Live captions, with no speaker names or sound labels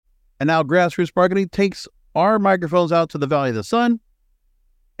And now Grassroots Marketing takes our microphones out to the Valley of the Sun.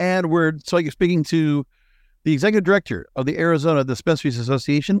 And we're speaking to the Executive Director of the Arizona Dispensaries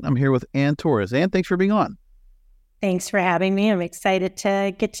Association. I'm here with Ann Torres. Ann, thanks for being on. Thanks for having me. I'm excited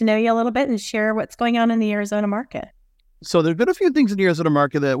to get to know you a little bit and share what's going on in the Arizona market. So there's been a few things in the Arizona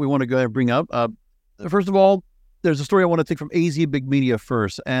market that we want to go ahead and bring up. First of all, there's a story I want to take from AZ Big Media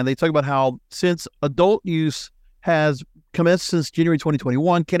first. And they talk about how since adult use has commenced since January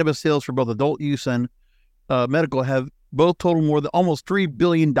 2021, cannabis sales for both adult use and medical have both totaled more than almost $3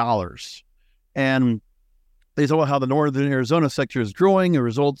 billion. And they talk about how the northern Arizona sector is growing. The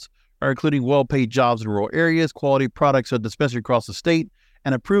results are including well-paid jobs in rural areas, quality products at dispensaries across the state,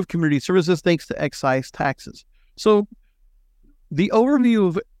 and improved community services thanks to excise taxes. So the overview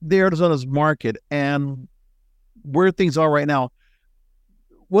of the Arizona's market and where things are right now,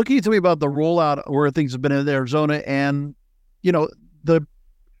 what can you tell me about the rollout, where things have been in Arizona and, the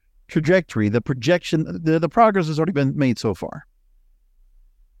trajectory, the projection, the progress has already been made so far?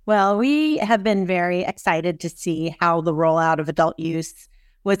 Well, we have been very excited to see how the rollout of adult use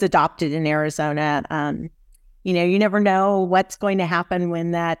was adopted in Arizona. You never know what's going to happen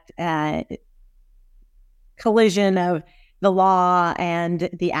when that collision of the law and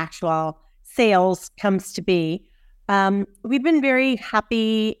the actual sales comes to be. We've been very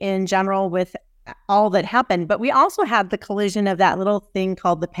happy in general with all that happened, but we also had the collision of that little thing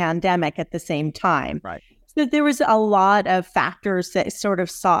called the pandemic at the same time. Right. So there was a lot of factors that sort of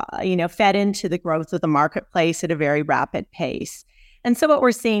fed into the growth of the marketplace at a very rapid pace. And so what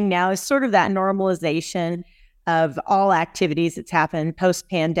we're seeing now is sort of that normalization of all activities that's happened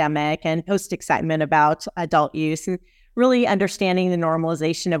post-pandemic and post-excitement about adult use, and really understanding the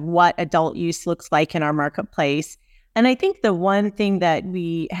normalization of what adult use looks like in our marketplace. And I think the one thing that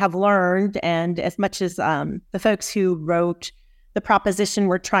we have learned, and as much as the folks who wrote the proposition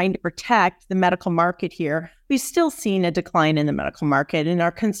we're trying to protect the medical market here, we've still seen a decline in the medical market and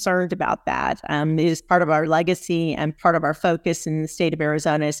are concerned about that. It is part of our legacy and part of our focus in the state of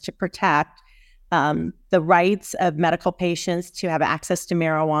Arizona is to protect the rights of medical patients to have access to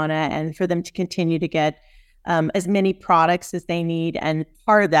marijuana and for them to continue to get as many products as they need. And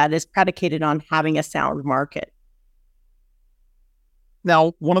part of that is predicated on having a sound market.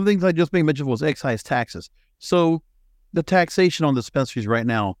 Now, one of the things I just made mention was excise taxes. So the taxation on dispensaries right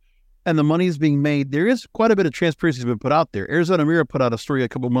now and the money is being made, there is quite a bit of transparency has been put out there. Arizona Mirror put out a story a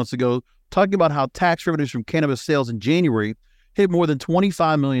couple of months ago talking about how tax revenues from cannabis sales in January hit more than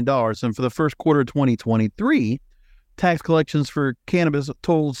 $25 million. And for the first quarter of 2023, tax collections for cannabis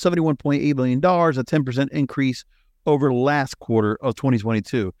totaled $71.8 million, a 10% increase over last quarter of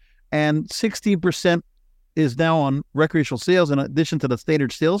 2022. And 16% is now on recreational sales in addition to the standard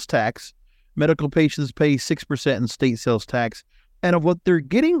sales tax. Medical patients pay 6% in state sales tax. And of what they're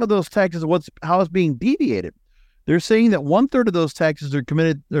getting of those taxes, how it's being deviated. They're saying that 1/3 of those taxes are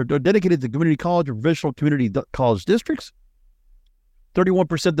dedicated to community college or provincial community college districts,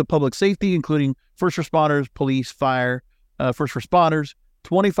 31% to public safety, including first responders, police, fire, first responders,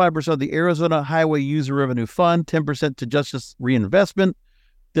 25% of the Arizona Highway User Revenue Fund, 10% to justice reinvestment,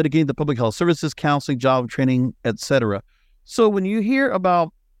 dedicated to public health services, counseling, job training, etc. So when you hear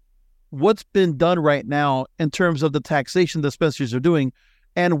about what's been done right now in terms of the taxation dispensaries are doing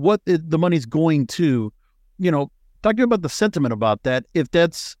and what the money's going to, talking about the sentiment about that, if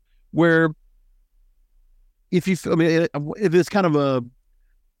that's where, if it's kind of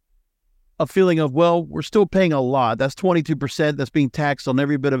a feeling of, well, we're still paying a lot. That's 22% that's being taxed on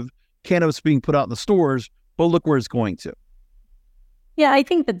every bit of cannabis being put out in the stores, but look where it's going to. Yeah, I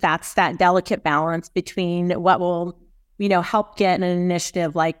think that's that delicate balance between what will, help get an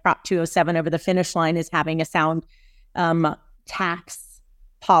initiative like Prop 207 over the finish line is having a sound tax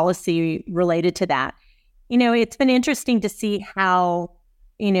policy related to that. It's been interesting to see how,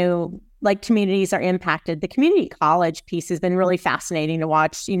 communities are impacted. The community college piece has been really fascinating to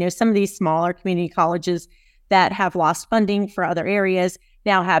watch. Some of these smaller community colleges that have lost funding for other areas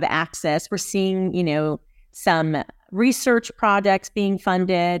now have access. We're seeing, some research projects being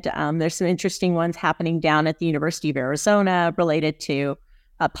funded. There's some interesting ones happening down at the University of Arizona related to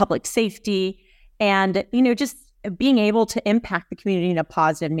public safety and, just being able to impact the community in a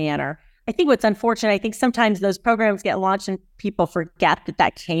positive manner. I think what's unfortunate, I think sometimes those programs get launched and people forget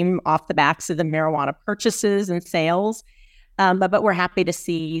that came off the backs of the marijuana purchases and sales. But we're happy to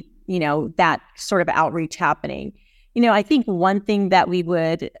see, that sort of outreach happening. I think one thing that we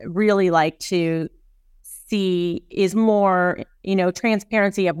would really like to see is more,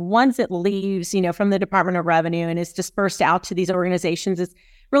 transparency of once it leaves, from the Department of Revenue and is dispersed out to these organizations, is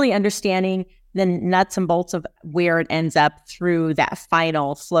really understanding the nuts and bolts of where it ends up through that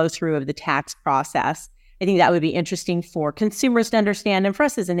final flow through of the tax process. I think that would be interesting for consumers to understand and for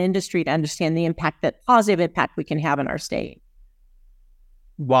us as an industry to understand the impact, that positive impact we can have in our state.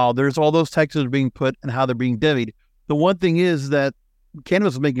 While there's all those taxes being put and how they're being levied, the one thing is that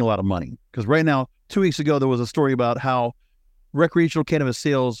cannabis is making a lot of money. Because right now, 2 weeks ago, there was a story about how recreational cannabis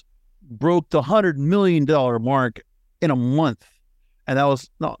sales broke the $100 million mark in a month. And that was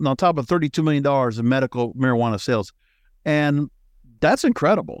on top of $32 million in medical marijuana sales. And that's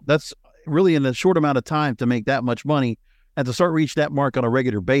incredible. That's really in a short amount of time to make that much money and to start reach that mark on a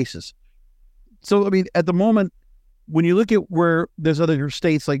regular basis. So, I mean, at the moment, when you look at where there's other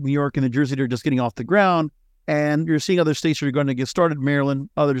states like New York and New Jersey that are just getting off the ground, and you're seeing other states that are going to get started, Maryland,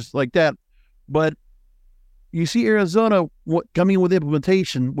 others like that. But you see Arizona coming in with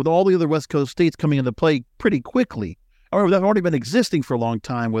implementation with all the other West Coast states coming into play pretty quickly. However, that's already been existing for a long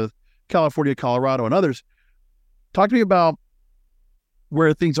time with California, Colorado, and others. Talk to me about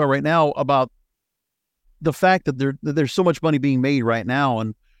where things are right now, about the fact that there's so much money being made right now.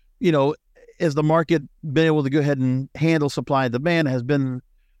 And, you know, has the market been able to go ahead and handle supply and demand?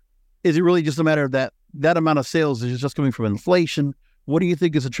 Is it really just a matter of that amount of sales is just coming from inflation? What do you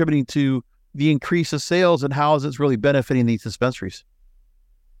think is attributing to the increase of sales, and how is it really benefiting these dispensaries?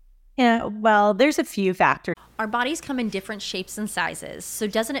 Yeah, well, there's a few factors. Our bodies come in different shapes and sizes, so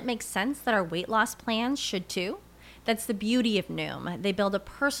doesn't it make sense that our weight loss plans should too? That's the beauty of Noom. They build a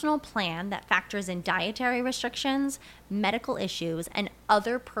personal plan that factors in dietary restrictions, medical issues, and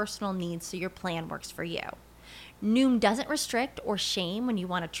other personal needs so your plan works for you. Noom doesn't restrict or shame when you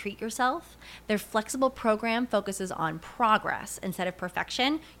want to treat yourself. Their flexible program focuses on progress instead of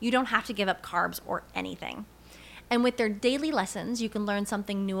perfection. You don't have to give up carbs or anything. And with their daily lessons, you can learn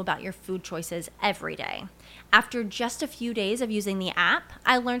something new about your food choices every day. After just a few days of using the app,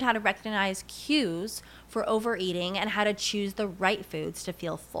 I learned how to recognize cues for overeating and how to choose the right foods to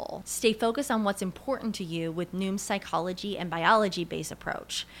feel full. Stay focused on what's important to you with Noom's psychology and biology-based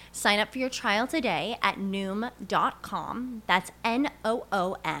approach. Sign up for your trial today at Noom.com. That's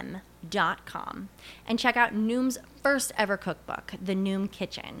Noom.com. And check out Noom's first ever cookbook, The Noom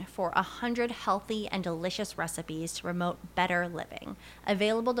Kitchen, for 100 healthy and delicious recipes to promote better living.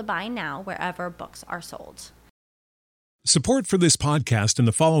 Available to buy now wherever books are sold. Support for this podcast and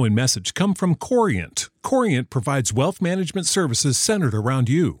the following message come from Corient. Corient provides wealth management services centered around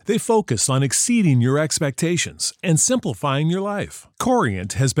you. They focus on exceeding your expectations and simplifying your life.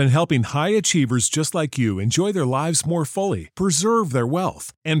 Corient has been helping high achievers just like you enjoy their lives more fully, preserve their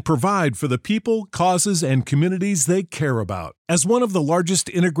wealth, and provide for the people, causes, and communities they care about. As one of the largest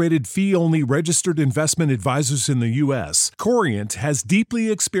integrated fee-only registered investment advisors in the U.S., Corient has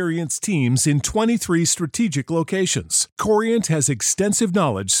deeply experienced teams in 23 strategic locations. Corient has extensive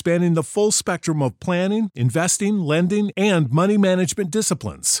knowledge spanning the full spectrum of planning, investing, lending, and money management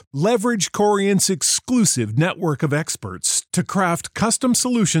disciplines. Leverage Corient's exclusive network of experts to craft custom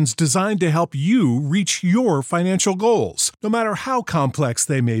solutions designed to help you reach your financial goals, no matter how complex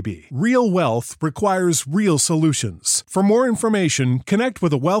they may be. Real wealth requires real solutions. For more information, connect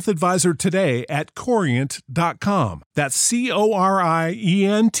with a wealth advisor today at Corient.com. That's Corient.com.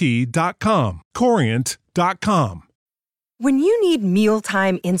 Corient.com. When you need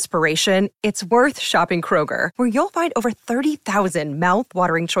mealtime inspiration, it's worth shopping Kroger, where you'll find over 30,000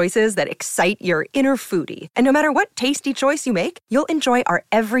 mouth-watering choices that excite your inner foodie. And no matter what tasty choice you make, you'll enjoy our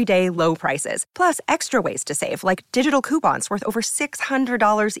everyday low prices, plus extra ways to save, like digital coupons worth over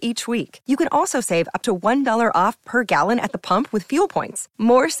 $600 each week. You can also save up to $1 off per gallon at the pump with fuel points.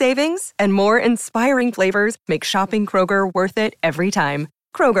 More savings and more inspiring flavors make shopping Kroger worth it every time.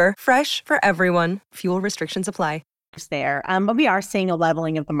 Kroger, fresh for everyone. Fuel restrictions apply. There. But we are seeing a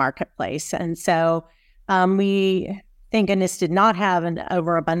leveling of the marketplace. And so we, thank goodness, did not have an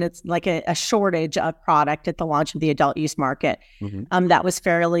overabundance, like a shortage of product at the launch of the adult use market. Mm-hmm. That was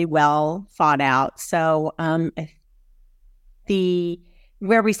fairly well thought out. So where we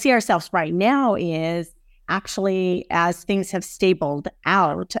see ourselves right now is actually, as things have stabled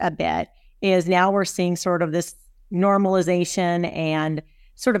out a bit, is now we're seeing sort of this normalization and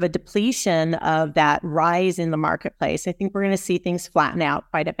sort of a depletion of that rise in the marketplace. I think we're going to see things flatten out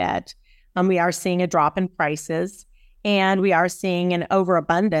quite a bit. We are seeing a drop in prices, and we are seeing an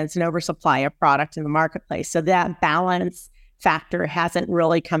overabundance and oversupply of product in the marketplace. So that balance factor hasn't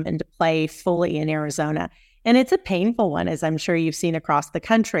really come into play fully in Arizona. And it's a painful one, as I'm sure you've seen across the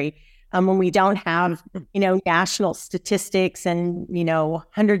country. When we don't have, national statistics and,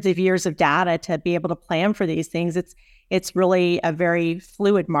 hundreds of years of data to be able to plan for these things, it's really a very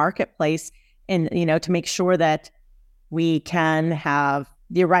fluid marketplace, and to make sure that we can have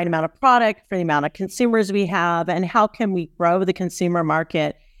the right amount of product for the amount of consumers we have, and how can we grow the consumer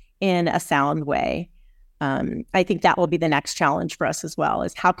market in a sound way. I think that will be the next challenge for us as well,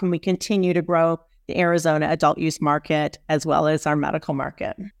 is how can we continue to grow the Arizona adult use market as well as our medical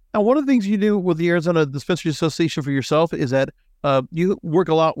market. Now, one of the things you do with the Arizona Dispensary Association for yourself is that you work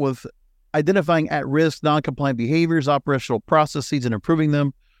a lot with identifying at-risk, non-compliant behaviors, operational processes, and improving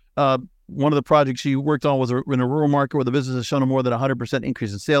them. One of the projects you worked on was in a rural market where the business has shown a more than 100%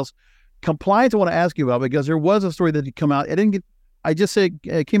 increase in sales. Compliance, I want to ask you about, because there was a story that had come out.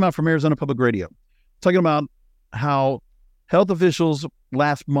 It came out from Arizona Public Radio, talking about how health officials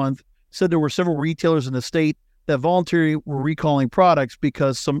last month said there were several retailers in the state that voluntarily were recalling products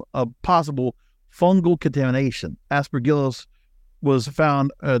because some possible fungal contamination. Aspergillus was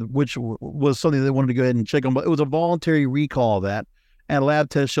found, which was something they wanted to go ahead and check on, but it was a voluntary recall of that. And a lab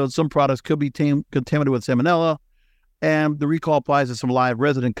test showed some products could be contaminated with salmonella. And the recall applies to some live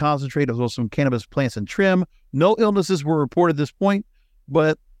resident concentrate, as well as some cannabis plants and trim. No illnesses were reported at this point,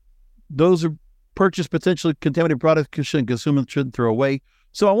 but those are purchased potentially contaminated products shouldn't consume and shouldn't throw away.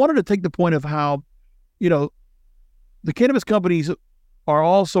 So I wanted to take the point of how, the cannabis companies are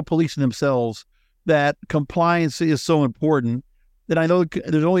also policing themselves, that compliance is so important. That I know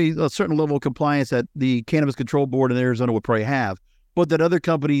there's only a certain level of compliance that the Cannabis Control Board in Arizona would probably have, but that other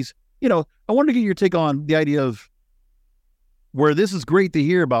companies, I wanted to get your take on the idea of where this is great to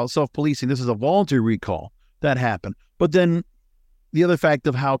hear about self-policing. This is a voluntary recall that happened. But then the other fact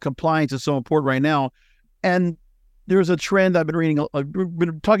of how compliance is so important right now. And there's a trend I've been reading, I've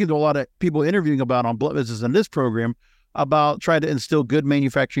been talking to a lot of people interviewing about on Blunt Business in this program about trying to instill good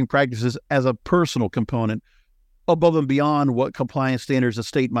manufacturing practices as a personal component above and beyond what compliance standards a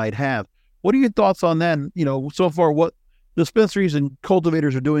state might have. What are your thoughts on that? So far, what dispensaries and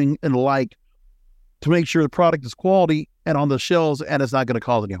cultivators are doing and the like to make sure the product is quality and on the shelves and it's not going to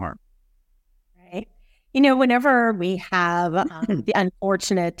cause any harm? Right. Whenever we have the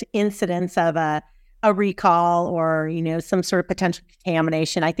unfortunate incidents of a recall or, some sort of potential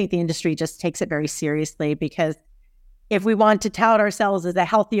contamination, I think the industry just takes it very seriously, because if we want to tout ourselves as a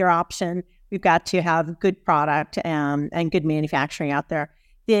healthier option, we've got to have good product and good manufacturing out there.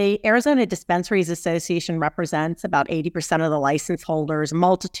 The Arizona Dispensaries Association represents about 80% of the license holders,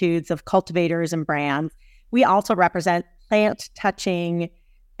 multitudes of cultivators and brands. We also represent plant-touching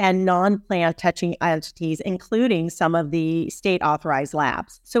and non-plant-touching entities, including some of the state-authorized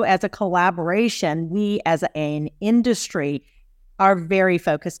labs. So as a collaboration, we as an industry are very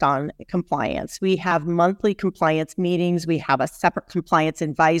focused on compliance. We have monthly compliance meetings. We have a separate compliance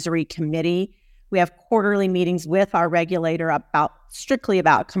advisory committee. We have quarterly meetings with our regulator strictly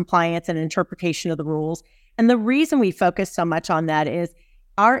about compliance and interpretation of the rules. And the reason we focus so much on that is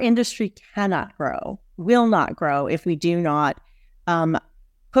our industry cannot grow, will not grow, if we do not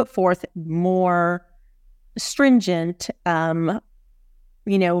put forth more stringent,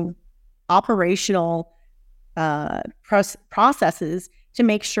 operational processes to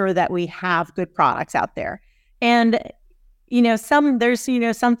make sure that we have good products out there. And, there's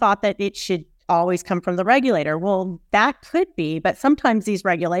some thought that it should always come from the regulator. Well, that could be, but sometimes these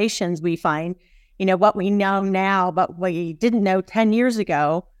regulations we find, what we know now, but we didn't know 10 years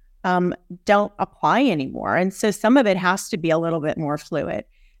ago, don't apply anymore. And so some of it has to be a little bit more fluid.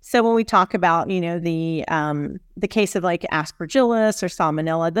 So when we talk about, the case of like Aspergillus or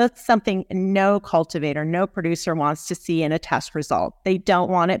Salmonella, that's something no cultivator, no producer wants to see in a test result. They don't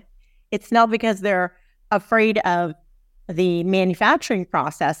want it. It's not because they're afraid of the manufacturing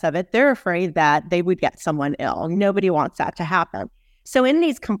process of it. They're afraid that they would get someone ill. Nobody wants that to happen. So in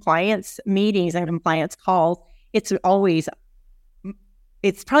these compliance meetings and compliance calls, it's probably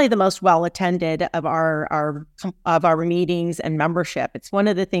the most well-attended of our meetings and membership. It's one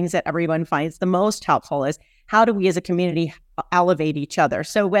of the things that everyone finds the most helpful is how do we as a community elevate each other?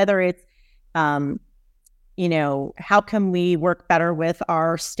 So whether it's, how can we work better with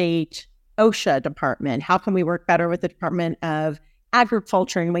our state OSHA department? How can we work better with the Department of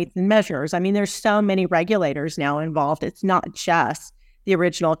Agriculture and Weights and Measures? I mean, there's so many regulators now involved. It's not just the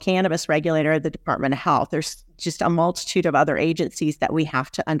original cannabis regulator of the Department of Health. There's just a multitude of other agencies that we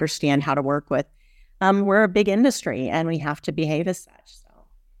have to understand how to work with. We're a big industry and we have to behave as such. So.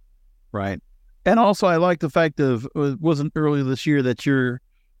 Right. And also I like the fact of, it wasn't earlier this year that your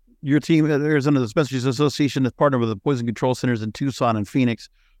team at Arizona Dispensaries Association is partnered with the Poison Control Centers in Tucson and Phoenix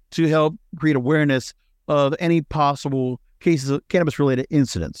to help create awareness of any possible cases of cannabis-related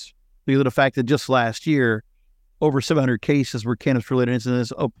incidents. Because of the fact that just last year, over 700 cases were cannabis-related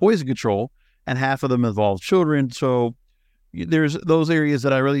incidents of poison control, and half of them involved children. So there's those areas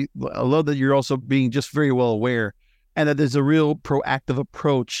that I love that you're also being just very well aware. and that there's a real proactive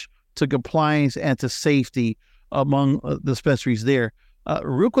approach to compliance and to safety among dispensaries there.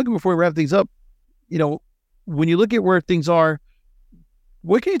 Real quick before we wrap things up, when you look at where things are,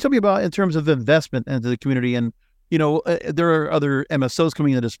 what can you tell me about in terms of investment into the community? And, there are other MSOs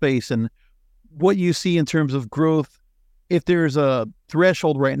coming into the space, and what you see in terms of growth, if there's a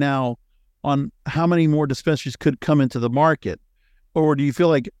threshold right now on how many more dispensaries could come into the market, or do you feel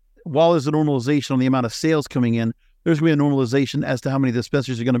like while there's a normalization on the amount of sales coming in, there's going to be a normalization as to how many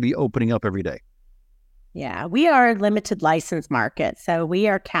dispensaries are going to be opening up every day? Yeah, we are a limited license market. So we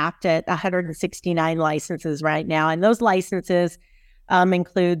are capped at 169 licenses right now. And those licenses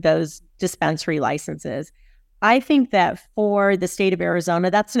include those dispensary licenses. I think that for the state of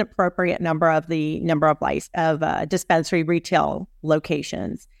Arizona, that's an appropriate number of dispensary retail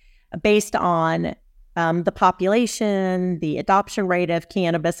locations based on the population, the adoption rate of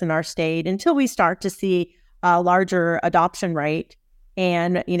cannabis in our state, until we start to see a larger adoption rate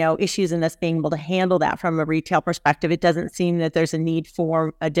and, issues in us being able to handle that from a retail perspective. It doesn't seem that there's a need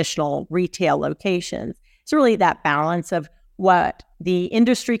for additional retail locations. It's really that balance of what the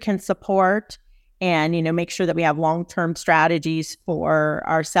industry can support and, make sure that we have long-term strategies for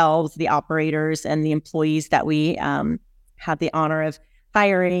ourselves, the operators, and the employees that we have the honor of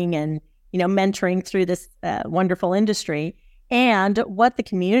hiring and, mentoring through this wonderful industry, and what the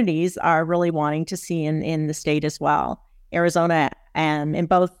communities are really wanting to see in the state as well. Arizona, in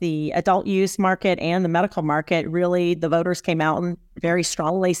both the adult use market and the medical market, really the voters came out and very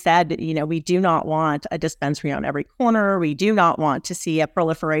strongly said, we do not want a dispensary on every corner. We do not want to see a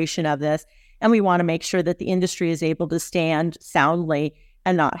proliferation of this. And we want to make sure that the industry is able to stand soundly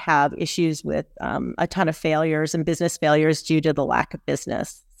and not have issues with a ton of failures and business failures due to the lack of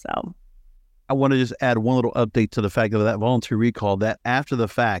business. So I want to just add one little update to the fact of that voluntary recall, that after the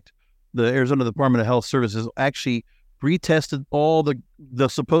fact, the Arizona Department of Health Services actually retested all the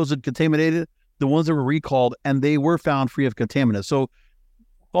supposed contaminated, the ones that were recalled, and they were found free of contaminants. So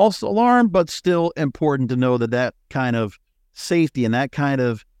false alarm, but still important to know that kind of safety and that kind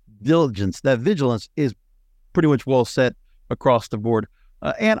of diligence, that vigilance is pretty much well set across the board.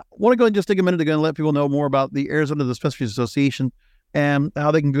 And I want to go and just take a minute to go and let people know more about the Arizona Dispensaries Association and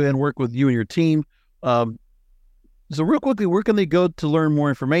how they can go ahead and work with you and your team. So real quickly, where can they go to learn more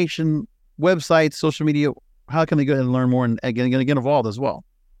information, websites, social media? How can they go ahead and learn more and get involved as well?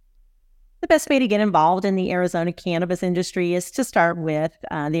 The best way to get involved in the Arizona cannabis industry is to start with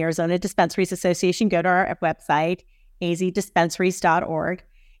the Arizona Dispensaries Association. Go to our website, azdispensaries.org,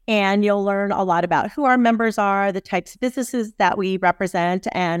 and you'll learn a lot about who our members are, the types of businesses that we represent,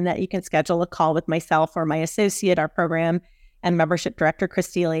 and that you can schedule a call with myself or my associate, our program and membership director,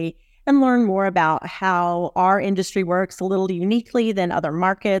 Christy Lee, and learn more about how our industry works a little uniquely than other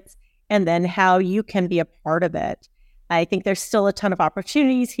markets, and then how you can be a part of it. I think there's still a ton of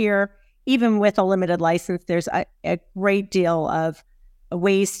opportunities here. Even with a limited license, there's a great deal of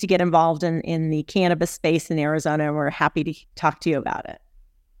ways to get involved in the cannabis space in Arizona, and we're happy to talk to you about it.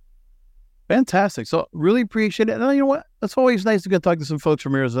 Fantastic. So really appreciate it. And you know what? It's always nice to go talk to some folks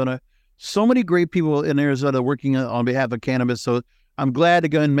from Arizona. So many great people in Arizona working on behalf of cannabis. So I'm glad to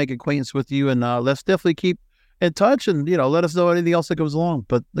go and make acquaintance with you, and let's definitely keep in touch and, let us know anything else that comes along.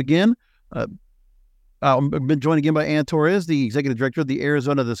 But again, I've been joined again by Ann Torres, the Executive Director of the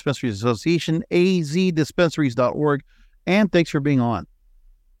Arizona Dispensaries Association, azdispensaries.org. And thanks for being on.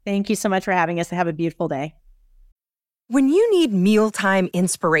 Thank you so much for having us. Have a beautiful day. When you need mealtime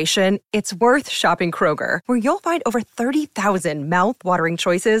inspiration, it's worth shopping Kroger, where you'll find over 30,000 mouth-watering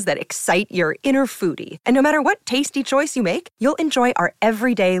choices that excite your inner foodie. And no matter what tasty choice you make, you'll enjoy our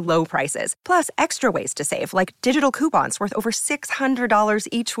everyday low prices, plus extra ways to save, like digital coupons worth over $600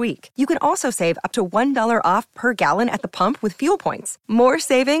 each week. You can also save up to $1 off per gallon at the pump with fuel points. More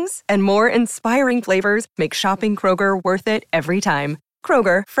savings and more inspiring flavors make shopping Kroger worth it every time.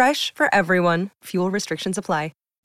 Kroger, fresh for everyone. Fuel restrictions apply.